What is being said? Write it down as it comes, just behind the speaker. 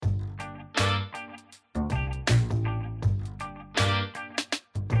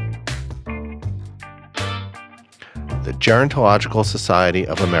the Gerontological Society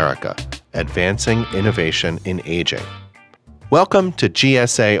of America, Advancing Innovation in Aging. Welcome to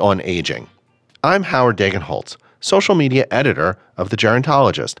GSA on Aging. I'm Howard Degenholtz, social media editor of The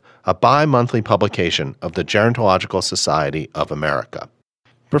Gerontologist, a bi-monthly publication of the Gerontological Society of America.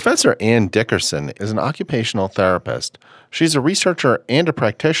 Professor Ann Dickerson is an occupational therapist. She's a researcher and a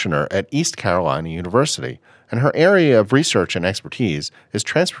practitioner at East Carolina University, and her area of research and expertise is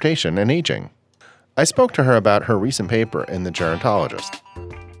transportation and aging. I spoke to her about her recent paper in The Gerontologist.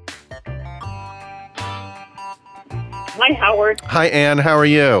 Hi, Howard. Hi, Ann. How are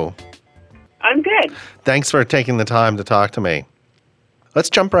you? I'm good. Thanks for taking the time to talk to me. Let's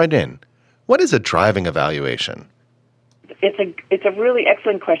jump right in. What is a driving evaluation? It's a really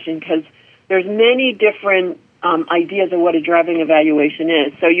excellent question because there's many different ideas of what a driving evaluation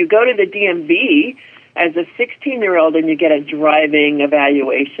is. So you go to the DMV as a 16-year-old and you get a driving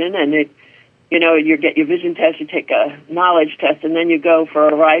evaluation, and you get your vision test, you take a knowledge test, and then you go for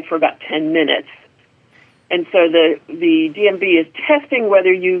a ride for about 10 minutes. And so the DMV is testing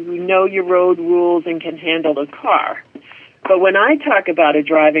whether you know your road rules and can handle the car. But when I talk about a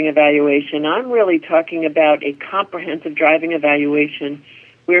driving evaluation, I'm really talking about a comprehensive driving evaluation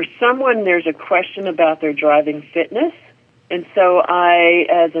where there's a question about their driving fitness. And so I,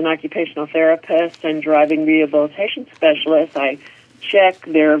 as an occupational therapist and driving rehabilitation specialist, I check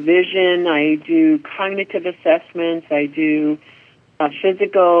their vision, I do cognitive assessments, I do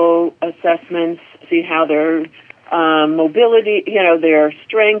physical assessments, see how their mobility, their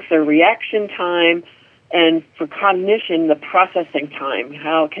strength, their reaction time, and for cognition, the processing time.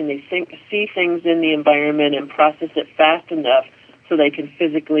 How can they see things in the environment and process it fast enough so they can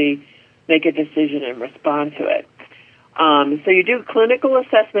physically make a decision and respond to it? So you do clinical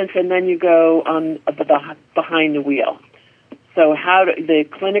assessments, and then you go on behind the wheel. So the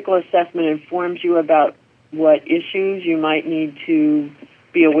clinical assessment informs you about what issues you might need to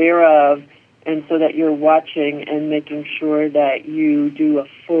be aware of, and so that you're watching and making sure that you do a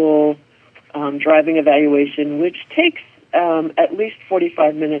full driving evaluation, which takes at least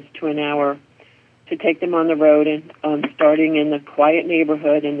 45 minutes to an hour to take them on the road, and starting in the quiet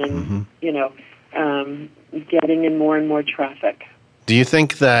neighborhood and then, getting in more and more traffic. Do you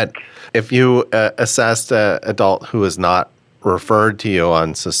think that if you assessed an adult who is not referred to you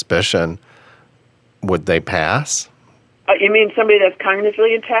on suspicion, would they pass? You mean somebody that's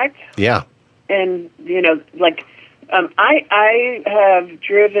cognitively intact? Yeah. And,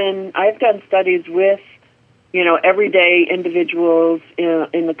 I've done studies with, everyday individuals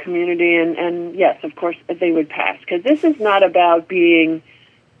in the community, and yes, of course, they would pass. Because this is not about being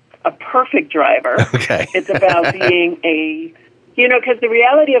a perfect driver. Okay. It's about being because the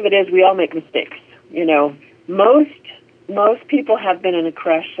reality of it is we all make mistakes. Most people have been in a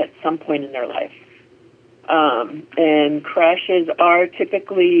crash at some point in their life. And crashes are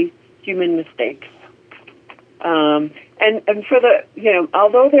typically human mistakes. And for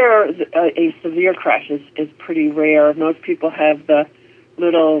although a severe crash is pretty rare, most people have the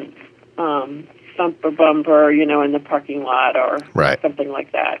little thumper bumper, in the parking lot or something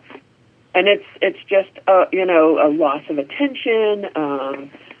like that. And it's just a loss of attention,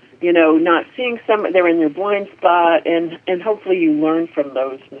 not seeing they're in their blind spot, and hopefully you learn from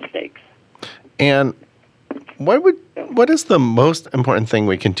those mistakes. And what is the most important thing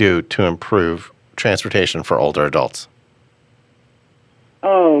we can do to improve transportation for older adults?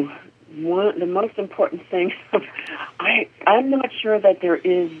 Oh, the most important thing, I'm not sure that there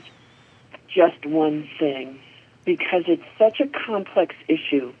is just one thing, because it's such a complex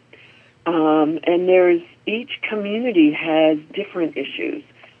issue. And each community has different issues.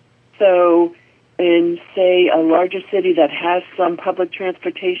 So in, say, a larger city that has some public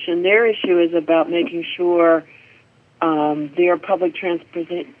transportation, their issue is about making sure their public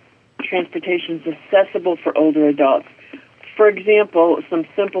transportation is accessible for older adults. For example, some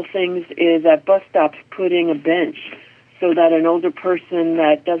simple things is at bus stops putting a bench so that an older person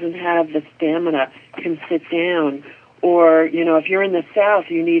that doesn't have the stamina can sit down. Or, if you're in the South,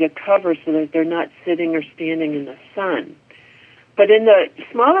 you need a cover so that they're not sitting or standing in the sun. But in the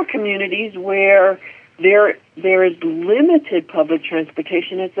smaller communities where there is limited public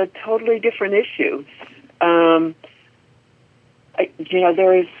transportation, it's a totally different issue.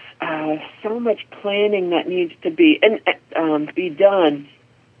 There is so much planning that needs to be done,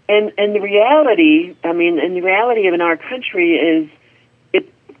 and the reality in our country is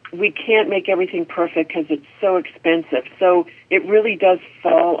we can't make everything perfect because it's so expensive. So it really does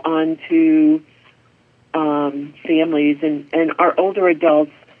fall onto families and our older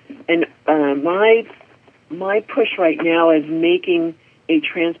adults. And my push right now is making a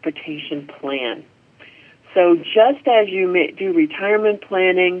transportation plan. So just as you do retirement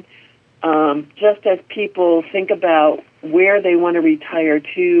planning, just as people think about where they want to retire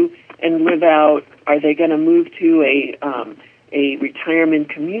to and live out, are they going to move to a retirement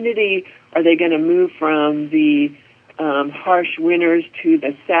community? Are they going to move from the harsh winters to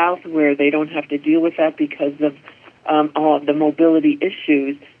the south where they don't have to deal with that because of all of the mobility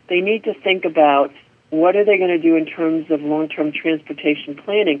issues? They need to think about what are they going to do in terms of long-term transportation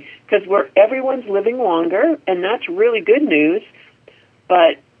planning, because everyone's living longer, and that's really good news.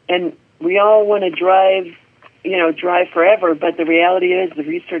 And we all want to drive forever, but the reality is the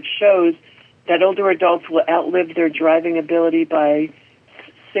research shows that older adults will outlive their driving ability by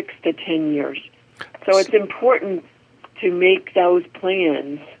 6 to 10 years. So it's important to make those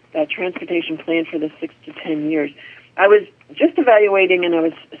plans, that transportation plan for the 6 to 10 years. I was just evaluating, and I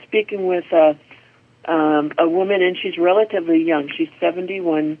was speaking with a woman, and she's relatively young. She's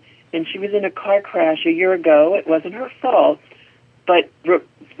 71, and she was in a car crash a year ago. It wasn't her fault, but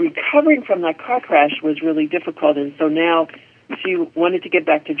recovering from that car crash was really difficult, and so now she wanted to get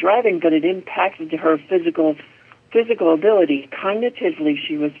back to driving, but it impacted her physical ability. Cognitively,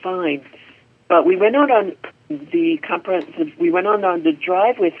 she was fine. But we went out on the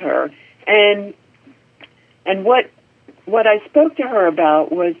drive with her, and what I spoke to her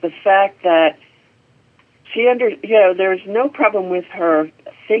about was the fact that there's no problem with her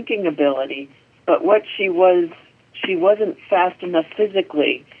thinking ability, but what she wasn't fast enough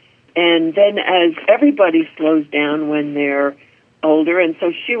physically. And then as everybody slows down when they're older, and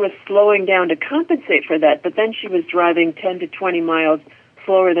so she was slowing down to compensate for that, but then she was driving 10 to 20 miles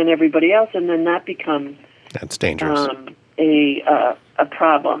slower than everybody else, and then that becomes that's dangerous. A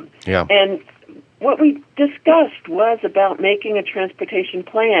problem. Yeah. And what we discussed was about making a transportation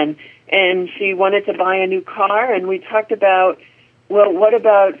plan, and she wanted to buy a new car, and we talked about, well, what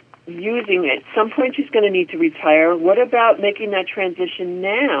about using it? At some point she's going to need to retire. What about making that transition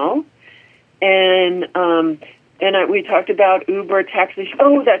now? And we talked about Uber, taxi.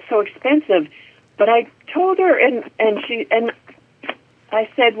 Oh, that's so expensive. But I told her, and I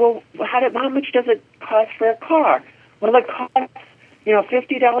said, well, how much does it cost for a car? Well, it costs,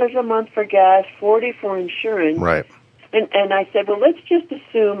 $50 a month for gas, $40 for insurance. Right. And I said, well, let's just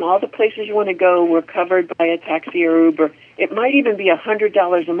assume all the places you want to go were covered by a taxi or Uber. It might even be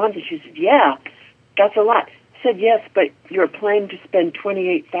 $100 a month. And she said, yeah, that's a lot. I said, yes, but you're planning to spend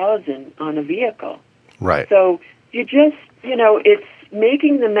 $28,000 on a vehicle. Right. So you just, it's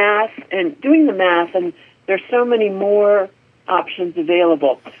making the math and doing the math, and there's so many more options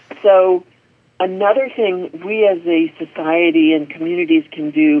available. So another thing we as a society and communities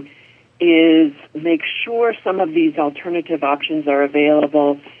can do is make sure some of these alternative options are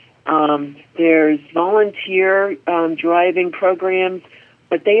available. There's volunteer driving programs,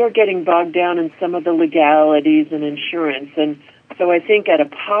 but they are getting bogged down in some of the legalities and insurance. And so I think at a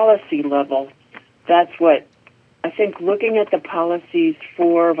policy level, that's what I think looking at the policies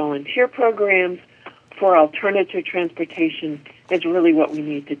for volunteer programs, for alternative transportation is really what we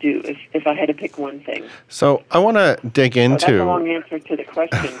need to do, if I had to pick one thing. So I want to dig into... That's a long answer to the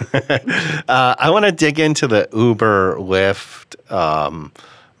question. I want to dig into the Uber, Lyft,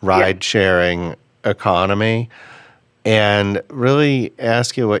 ride-sharing economy and really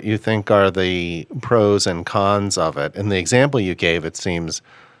ask you what you think are the pros and cons of it. In the example you gave, it seems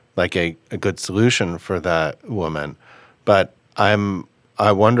like a good solution for that woman. But I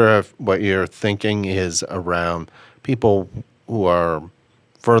wonder if what you're thinking is around people who are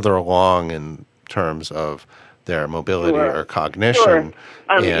further along in terms of their mobility or cognition. Sure.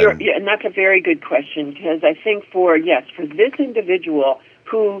 And that's a very good question, because I think for this individual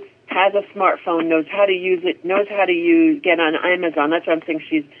who has a smartphone, knows how to use it, knows how to get on Amazon. That's what I'm saying.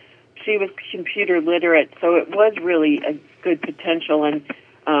 She was computer literate, so it was really a good potential and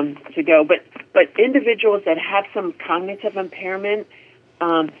to go. But individuals that have some cognitive impairment,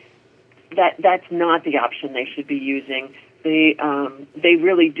 that's not the option they should be using. They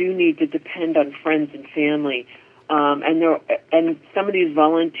really do need to depend on friends and family, and some of these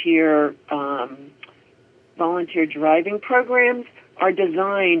volunteer driving programs are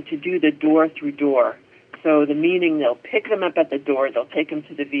designed to do the door through door. So the meaning they'll pick them up at the door, they'll take them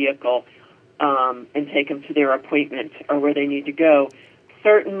to the vehicle, and take them to their appointment or where they need to go.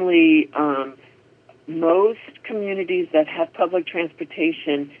 Certainly, most communities that have public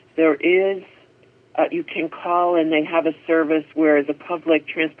transportation, there is. You can call and they have a service where the public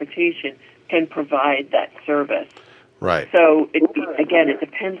transportation can provide that service. Right. So, it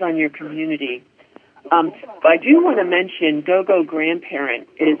depends on your community. But I do want to mention GoGo Grandparent.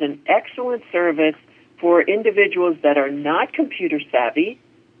 It is an excellent service for individuals that are not computer savvy,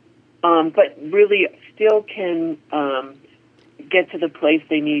 but really still can get to the place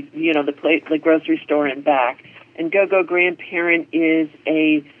they need, the grocery store and back. And GoGo Grandparent is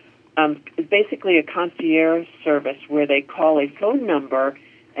basically a concierge service where they call a phone number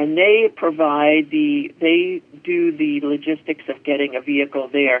and they do the logistics of getting a vehicle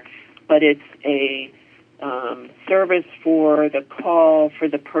there, but it's a service for the call for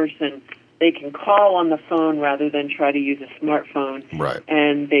the person. They can call on the phone rather than try to use a smartphone, Right.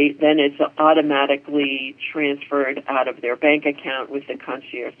 and then it's automatically transferred out of their bank account with the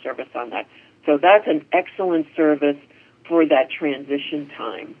concierge service on that. So that's an excellent service for that transition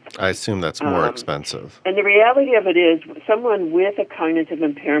time. I assume that's more expensive. And the reality of it is, someone with a cognitive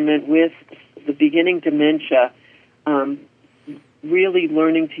impairment, with the beginning dementia, really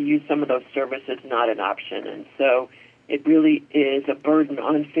learning to use some of those services is not an option. And so it really is a burden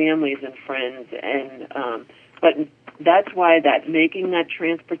on families and friends. And but that's why making that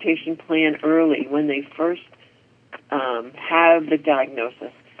transportation plan early when they first have the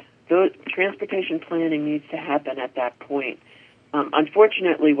diagnosis, the transportation planning needs to happen at that point.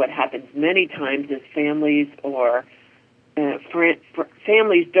 Unfortunately, what happens many times is families or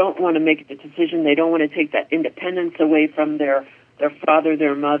families don't want to make the decision. They don't want to take that independence away from their father,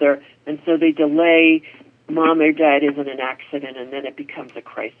 their mother, and so they delay. Mom or dad is in an accident, and then it becomes a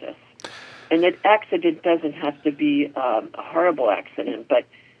crisis. And that accident doesn't have to be a horrible accident, but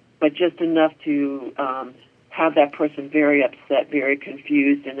just enough to have that person very upset, very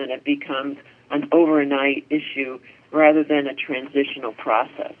confused, and then it becomes an overnight issue rather than a transitional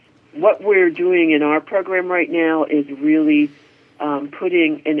process. What we're doing in our program right now is really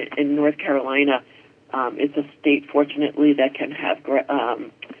putting in North Carolina. It's a state, fortunately, that can have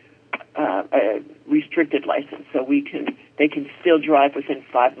a restricted license, so they can still drive within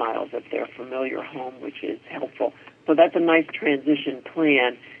 5 miles of their familiar home, which is helpful. So that's a nice transition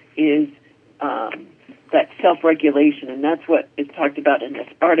plan, is that self-regulation, and that's what is talked about in this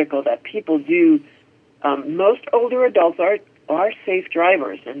article, that people do. Most older adults are safe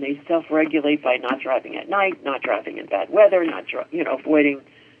drivers, and they self-regulate by not driving at night, not driving in bad weather, avoiding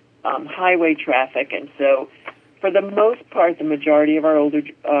highway traffic. And so for the most part, the majority of our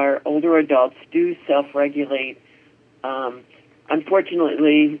older adults do self-regulate.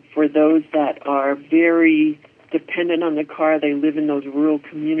 Unfortunately, for those that are very dependent on the car, they live in those rural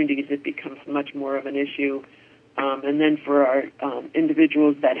communities, it becomes much more of an issue. And then for our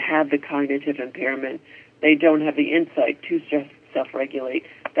individuals that have the cognitive impairment, they don't have the insight to self-regulate.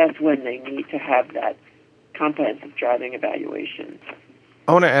 That's when they need to have that comprehensive driving evaluation.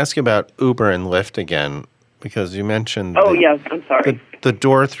 I want to ask you about Uber and Lyft again, because you mentioned I'm sorry. The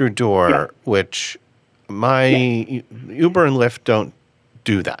door-through-door, which Uber and Lyft don't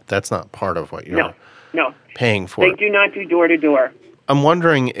do that. That's not part of what you're paying for. They do not do door-to-door. I'm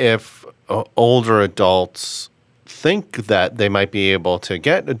wondering if older adults think that they might be able to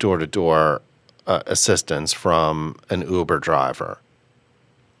get a door-to-door assistance from an Uber driver.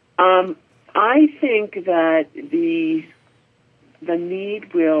 I think that the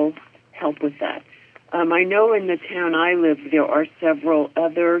need will help with that. I know in the town I live, there are several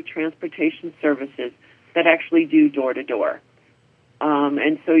other transportation services that actually do door-to-door.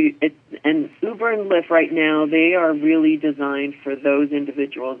 And so and Uber and Lyft right now, they are really designed for those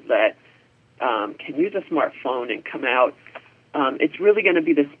individuals that can use a smartphone and come out. It's really going to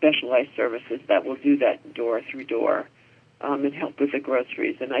be the specialized services that will do that door-through-door and help with the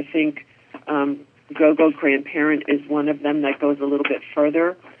groceries. And I think GoGo Grandparent is one of them that goes a little bit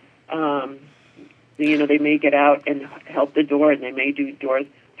further. They may get out and help the door, and they may do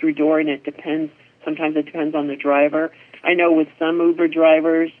door-through-door, and it depends. Sometimes it depends on the driver. I know with some Uber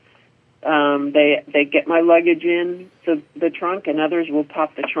drivers, they get my luggage in the trunk, and others will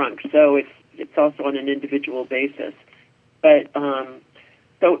pop the trunk. So it's also on an individual basis. But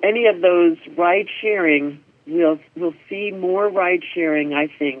so any of those ride sharing, we'll see more ride sharing, I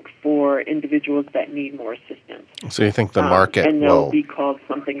think, for individuals that need more assistance. So you think the market and they'll be called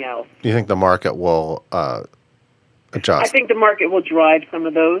something else. Do you think the market will adjust? I think the market will drive some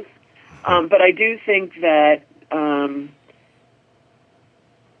of those, but I do think that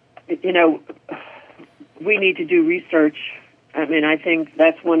we need to do research. I mean, I think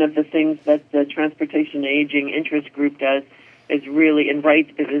that's one of the things that the Transportation Aging Interest Group does is really, and we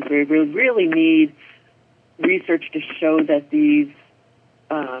really need research to show that these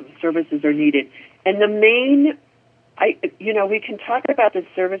services are needed. And the main, we can talk about the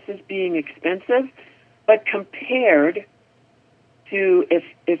services being expensive, but compared to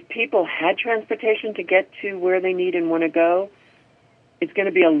if people had transportation to get to where they need and want to go, it's going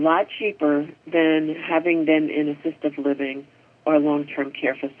to be a lot cheaper than having them in assisted living are long-term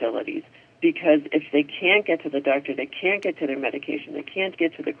care facilities, because if they can't get to the doctor, they can't get to their medication, they can't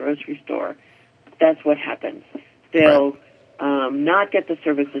get to the grocery store, that's what happens. They'll not get the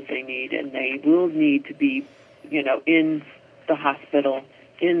services they need, and they will need to be, in the hospital,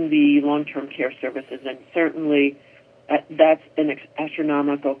 in the long-term care services, and certainly that's an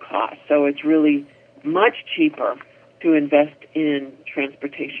astronomical cost. So it's really much cheaper to invest in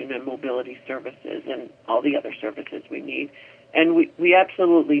transportation and mobility services and all the other services we need. And we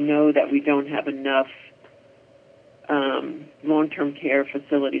absolutely know that we don't have enough long-term care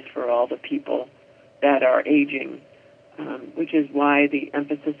facilities for all the people that are aging, which is why the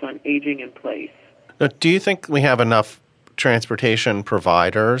emphasis on aging in place. Now, do you think we have enough transportation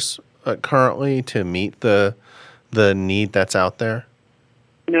providers currently to meet the need that's out there?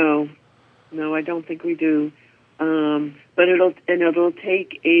 No, I don't think we do. But it'll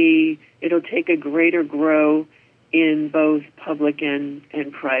take a greater grow in both public and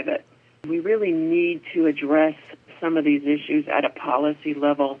private. We really need to address some of these issues at a policy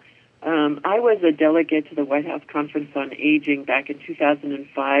level. I was a delegate to the White House Conference on Aging back in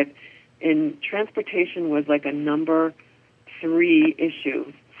 2005, and transportation was like a number 3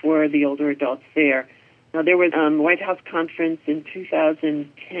 issue for the older adults there. Now, there was a White House Conference in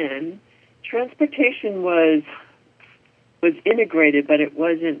 2010. Transportation was integrated, but it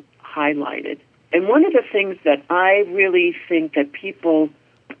wasn't highlighted. And one of the things that I really think that people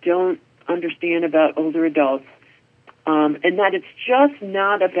don't understand about older adults, and that it's just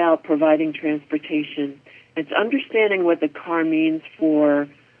not about providing transportation. It's understanding what the car means for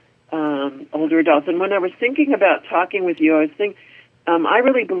older adults. And when I was thinking about talking with you, I was thinking, I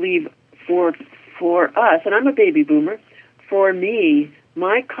really believe for us, and I'm a baby boomer, for me,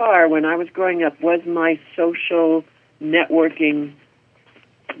 my car when I was growing up was my social networking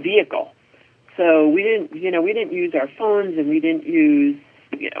vehicle. So we didn't use our phones, and we didn't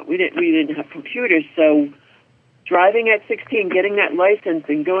have computers. So driving at 16, getting that license,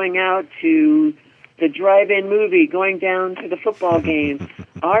 and going out to the drive-in movie, going down to the football game,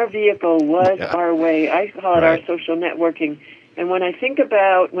 our vehicle was our way. I call it our social networking. And when I think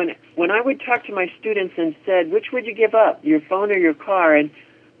about when I would talk to my students and said, which would you give up, your phone or your car? And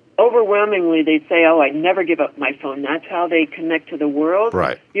overwhelmingly, they'd say, oh, I'd never give up my phone. That's how they connect to the world.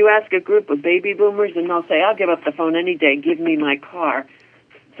 Right. You ask a group of baby boomers, and they'll say, I'll give up the phone any day. Give me my car.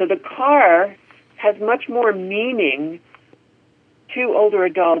 So the car has much more meaning to older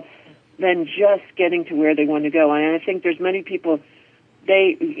adults than just getting to where they want to go. And I think there's many people,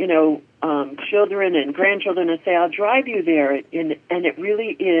 children and grandchildren, that say, I'll drive you there. And it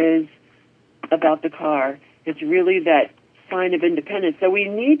really is about the car. It's really that sign of independence. So we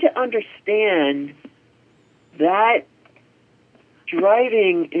need to understand that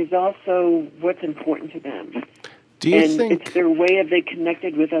driving is also what's important to them. Do you think it's their way of they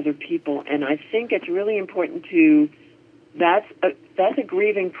connected with other people? And I think it's really important to that's a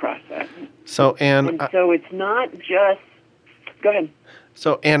grieving process. So, Anne, so it's not just. Go ahead.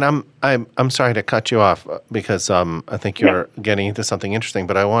 So, Anne, I'm sorry to cut you off because I think you're getting into something interesting,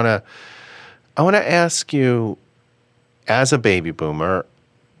 but I want to ask you, as a baby boomer,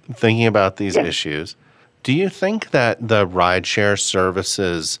 thinking about these issues, do you think that the rideshare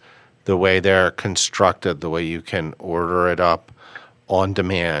services, the way they're constructed, the way you can order it up on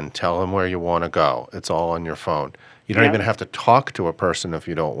demand, tell them where you want to go, it's all on your phone. You don't even have to talk to a person if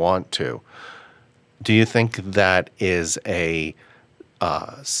you don't want to. Do you think that is a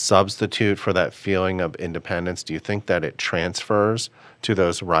substitute for that feeling of independence? Do you think that it transfers to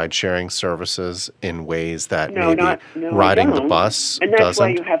those ride-sharing services in ways that riding the bus doesn't? And that's why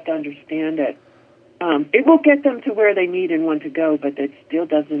you have to understand it. It will get them to where they need and want to go, but it still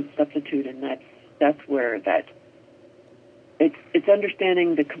doesn't substitute, and that's where it's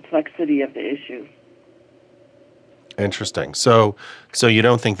understanding the complexity of the issue. Interesting. So you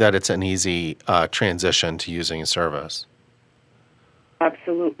don't think that it's an easy transition to using a service?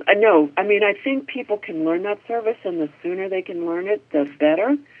 Absolutely. No. I mean, I think people can learn that service, and the sooner they can learn it, the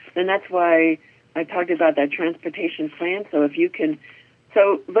better. And that's why I talked about that transportation plan. So if you can,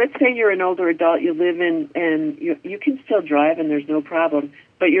 let's say you're an older adult, you live in, and you can still drive, and there's no problem,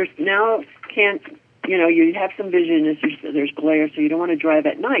 but you're now can't. You have some vision, there's glare, so you don't want to drive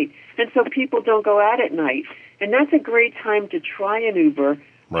at night. And so people don't go out at night. And that's a great time to try an Uber,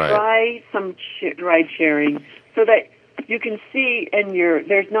 try some ride sharing, so that you can see and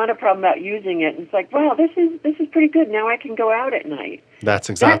there's not a problem about using it. And it's like, wow, this is pretty good. Now I can go out at night. That's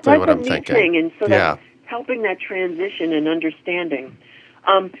exactly what I'm thinking. Thing. And so that's helping that transition and understanding.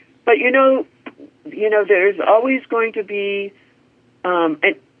 But there's always going to be,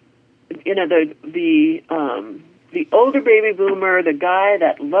 the older baby boomer, the guy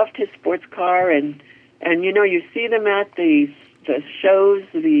that loved his sports car, and you see them at the shows,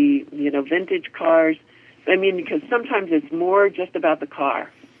 the vintage cars. I mean, because sometimes it's more just about the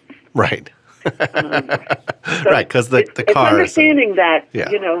car. Right. So right, because the car it's understanding that, yeah.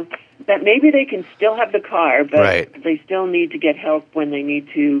 That maybe they can still have the car, but right. they still need to get help when they need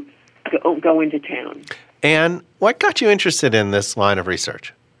to go into town. And what got you interested in this line of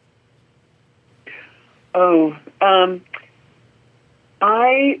research? And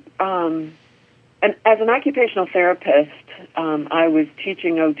as an occupational therapist, I was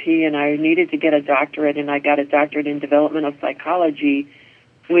teaching OT, and I needed to get a doctorate, and I got a doctorate in developmental psychology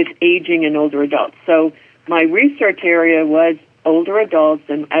with aging and older adults. So my research area was older adults,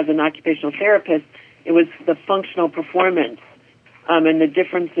 and as an occupational therapist, it was the functional performance. And the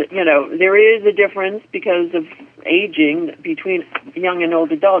difference, there is a difference because of aging between young and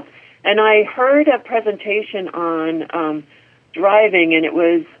old adults. And I heard a presentation on driving, and it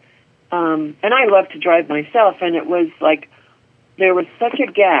was, and I love to drive myself, and it was like there was such a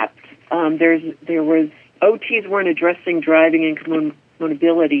gap. There was OTs weren't addressing driving and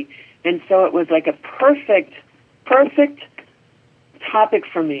mobility, and so it was like a perfect topic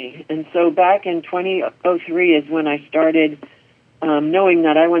for me. And so back in 2003 is when I started knowing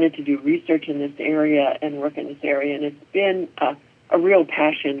that I wanted to do research in this area and work in this area, and it's been a real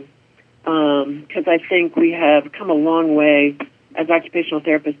passion because I think we have come a long way as occupational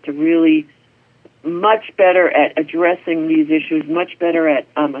therapists to really much better at addressing these issues, much better at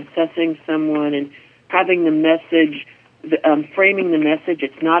assessing someone and having the message, framing the message.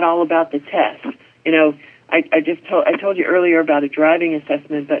 It's not all about the test. I told you earlier about a driving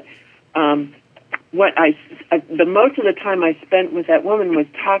assessment, but the most of the time I spent with that woman was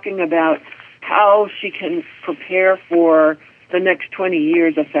talking about how she can prepare for the next 20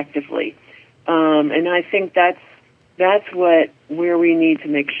 years effectively. And I think that's where we need to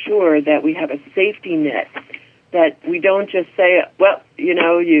make sure that we have a safety net, that we don't just say, well,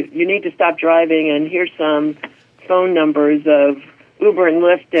 you need to stop driving and here's some phone numbers of Uber and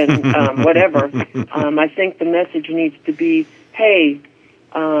Lyft and whatever. I think the message needs to be, hey,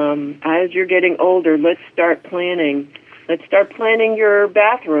 as you're getting older, let's start planning. Let's start planning your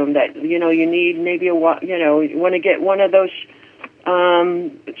bathroom. That you need maybe you want to get one of those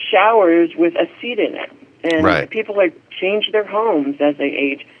showers with a seat in it. And right. People change their homes as they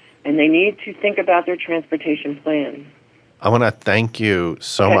age, and they need to think about their transportation plan. I want to thank you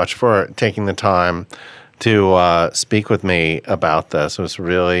so much for taking the time to speak with me about this. It was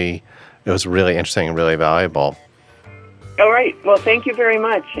really interesting and really valuable. All right. Well, thank you very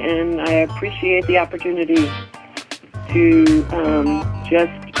much, and I appreciate the opportunity to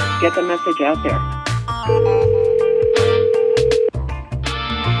just get the message out there.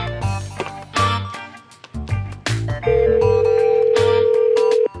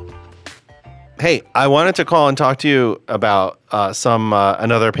 Hey, I wanted to call and talk to you about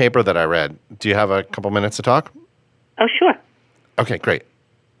another paper that I read. Do you have a couple minutes to talk? Oh, sure. Okay, great.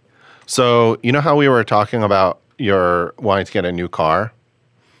 So, you know how we were talking about your wanting to get a new car?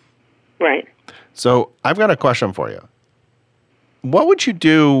 Right. So, I've got a question for you. What would you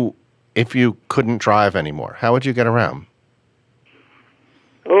do if you couldn't drive anymore? How would you get around?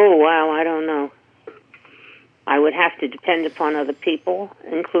 Oh, wow, I don't know. I would have to depend upon other people,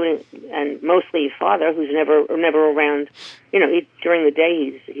 including and mostly your father, who's never around. During the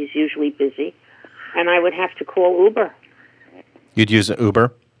day he's usually busy, and I would have to call Uber. You'd use an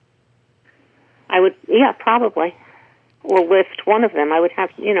Uber? I would, yeah, probably, or Lyft. One of them. I would have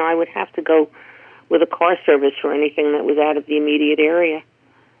to go with a car service for anything that was out of the immediate area.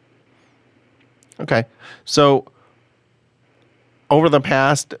 Okay, so over the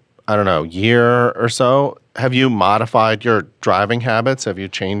past, I don't know, year or so, have you modified your driving habits? Have you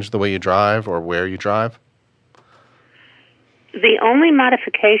changed the way you drive or where you drive? The only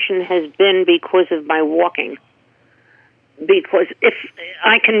modification has been because of my walking. Because if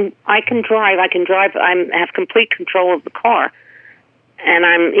I can drive. I have complete control of the car, and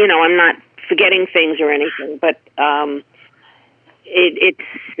I'm not forgetting things or anything. But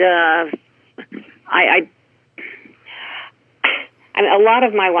a lot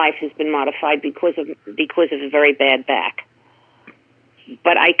of my life has been modified because of a very bad back.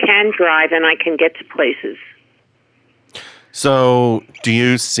 But I can drive and I can get to places. So, do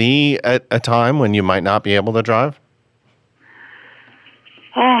you see a time when you might not be able to drive?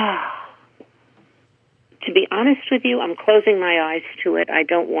 To be honest with you, I'm closing my eyes to it. I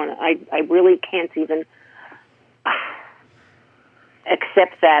don't want to. I really can't even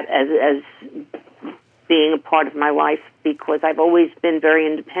accept that as being a part of my life, because I've always been very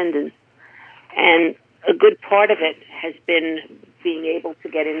independent. And a good part of it has been being able to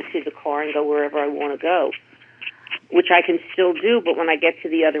get into the car and go wherever I want to go, which I can still do. But when I get to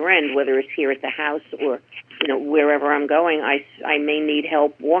the other end, whether it's here at the house or wherever I'm going, I may need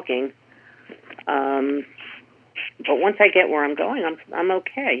help walking. But once I get where I'm going, I'm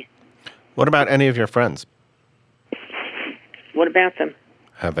okay. What about any of your friends? What about them?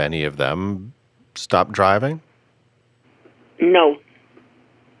 Have any of them stopped driving? No.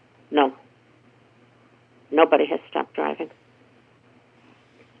 Nobody has stopped driving.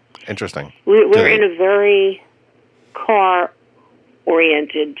 Interesting. We're in a very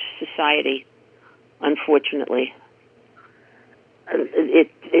car-oriented society, unfortunately.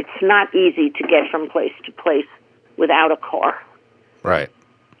 It's not easy to get from place to place without a car. Right.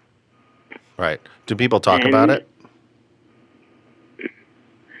 Do people talk about it?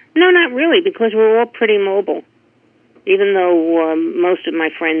 No, not really, because we're all pretty mobile. Even though most of my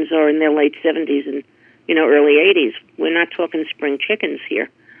friends are in their late 70s and early 80s, we're not talking spring chickens here.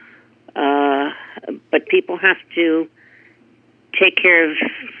 But people have to take care of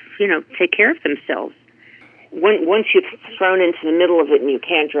themselves. Once you're thrown into the middle of it and you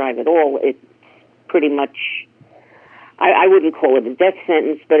can't drive at all, it pretty much, I wouldn't call it a death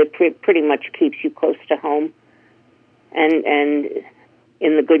sentence, but it pretty much keeps you close to home and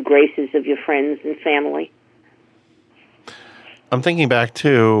in the good graces of your friends and family. I'm thinking back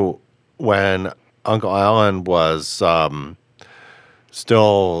to when Uncle Alan was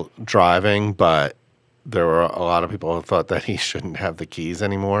still driving, but there were a lot of people who thought that he shouldn't have the keys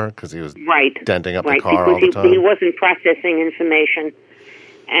anymore because he was denting up the car all the time. He wasn't processing information,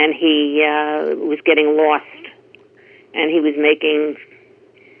 and he was getting lost, and he was making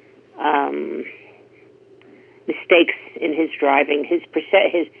mistakes in his driving. His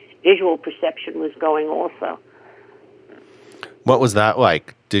visual perception was going also. What was that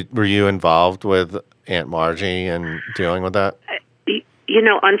like? Were you involved with Aunt Margie and dealing with that?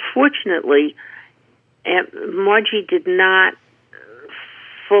 Unfortunately, Aunt Margie did not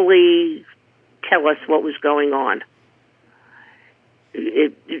fully tell us what was going on.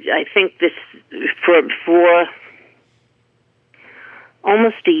 I think this, for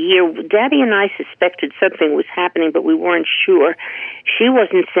almost a year, Daddy and I suspected something was happening, but we weren't sure. She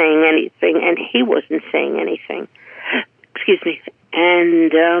wasn't saying anything, and he wasn't saying anything. Excuse me.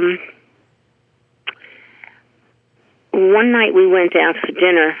 And one night we went out for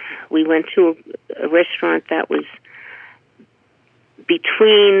dinner. We went to a restaurant that was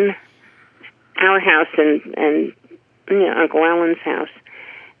between our house and Uncle Alan's house.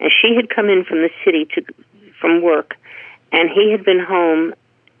 And she had come in from the city from work, and he had been home,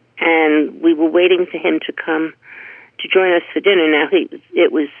 and we were waiting for him to come to join us for dinner. Now,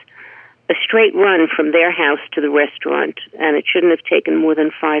 it was a straight run from their house to the restaurant, and it shouldn't have taken more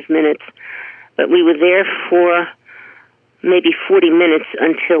than 5 minutes. But we were there for maybe 40 minutes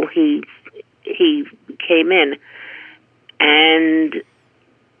until he came in, and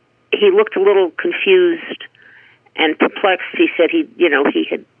he looked a little confused and perplexed. He said he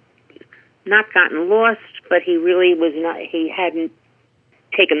had not gotten lost, but he really was not. He hadn't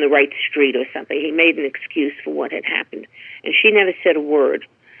taken the right street or something. He made an excuse for what had happened, and she never said a word.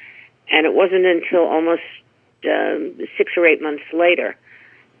 And it wasn't until almost 6 or 8 months later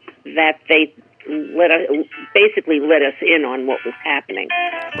that they basically let us in on what was happening.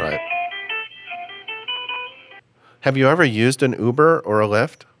 Right. Have you ever used an Uber or a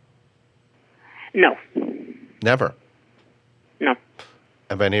Lyft? No. Never? No.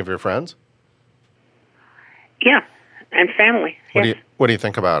 Have any of your friends? Yeah, and family. What do you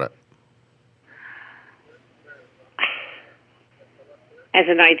think about it? As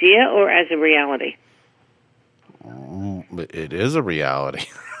an idea or as a reality? It is a reality.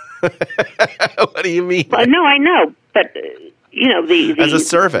 What do you mean? Well, no, I know, but the as a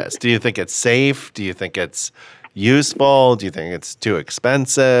service, do you think it's safe? Do you think it's useful? Do you think it's too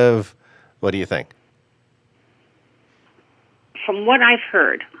expensive? What do you think? From what I've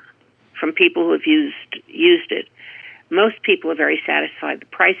heard from people who have used it, most people are very satisfied. The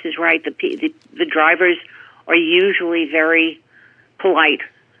price is right. The drivers are usually very polite.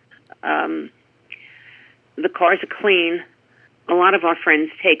 The cars are clean. A lot of our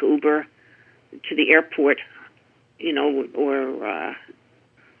friends take Uber to the airport, or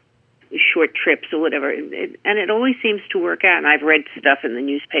short trips or whatever, and it always seems to work out. And I've read stuff in the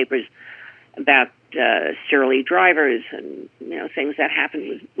newspapers about surly drivers and things that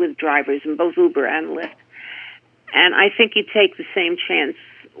happen with drivers in both Uber and Lyft. And I think you take the same chance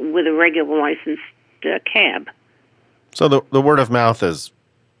with a regular licensed cab. So the word of mouth is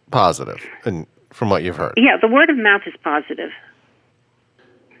positive, and from what you've heard. Yeah, the word of mouth is positive.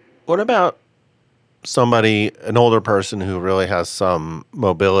 What about an older person who really has some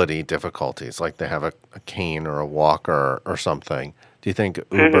mobility difficulties, like they have a cane or a walker or something, do you think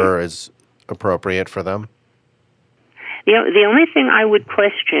Uber is appropriate for them? The only thing I would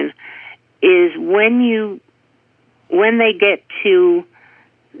question is when they get to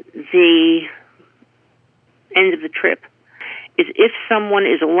the end of the trip, is if someone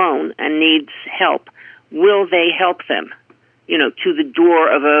is alone and needs help, will they help them? To the door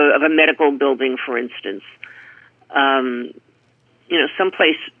of a medical building, for instance.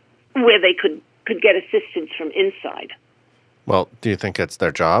 Someplace where they could get assistance from inside. Well, do you think it's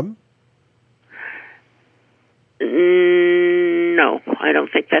their job? No, I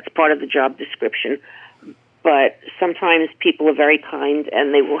don't think that's part of the job description. But sometimes people are very kind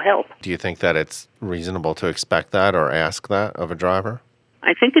and they will help. Do you think that it's reasonable to expect that or ask that of a driver?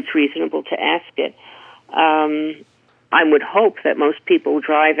 I think it's reasonable to ask it. I would hope that most people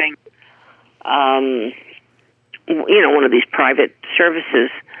driving, one of these private services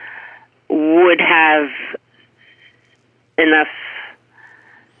would have enough,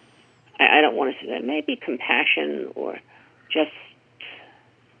 I don't want to say that, maybe compassion or just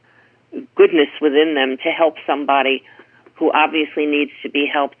goodness within them to help somebody who obviously needs to be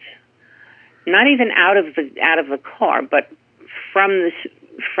helped, not even out of the car, but from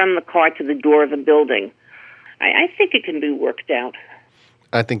the car to the door of the building. I think it can be worked out.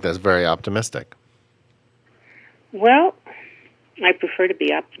 I think that's very optimistic. Well, I prefer to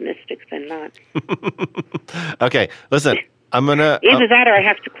be optimistic than not. Okay, listen, I'm going to... Either that or I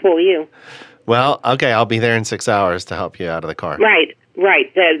have to call you. Well, okay, I'll be there in 6 hours to help you out of the car. Right.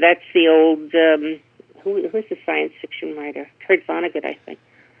 That's the old... who's the science fiction writer? Kurt Vonnegut, I think,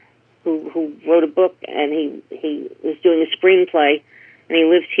 who wrote a book, and he was doing a screenplay, and he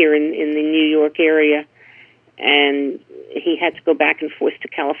lived here in the New York area. And he had to go back and forth to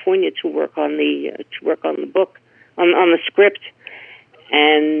California to work on the book, on the script.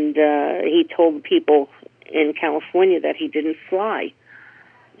 And he told people in California that he didn't fly.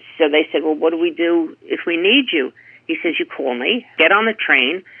 So they said, "Well, what do we do if we need you?" He says, "You call me, get on the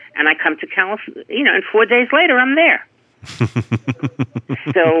train, and I come to California. And 4 days later, I'm there."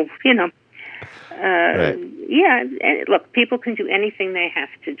 So right. Yeah. And look, people can do anything they have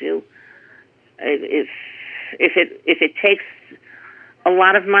to do. If it takes a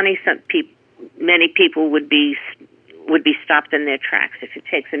lot of money, many people would be stopped in their tracks. If it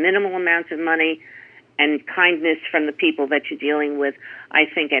takes a minimal amount of money and kindness from the people that you're dealing with, I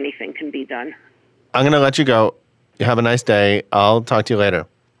think anything can be done. I'm going to let you go. You have a nice day. I'll talk to you later.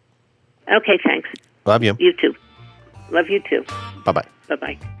 Okay, thanks. Love you. You too. Love you too. Bye-bye.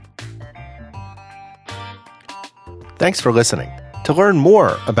 Bye-bye. Thanks for listening. To learn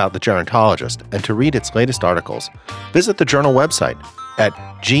more about The Gerontologist and to read its latest articles, visit the Journal website at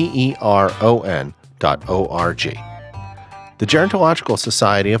geron.org. The Gerontological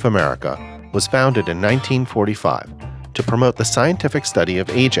Society of America was founded in 1945 to promote the scientific study of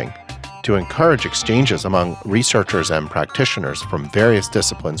aging, to encourage exchanges among researchers and practitioners from various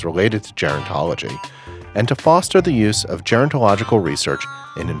disciplines related to gerontology, and to foster the use of gerontological research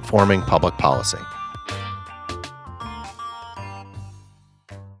in informing public policy.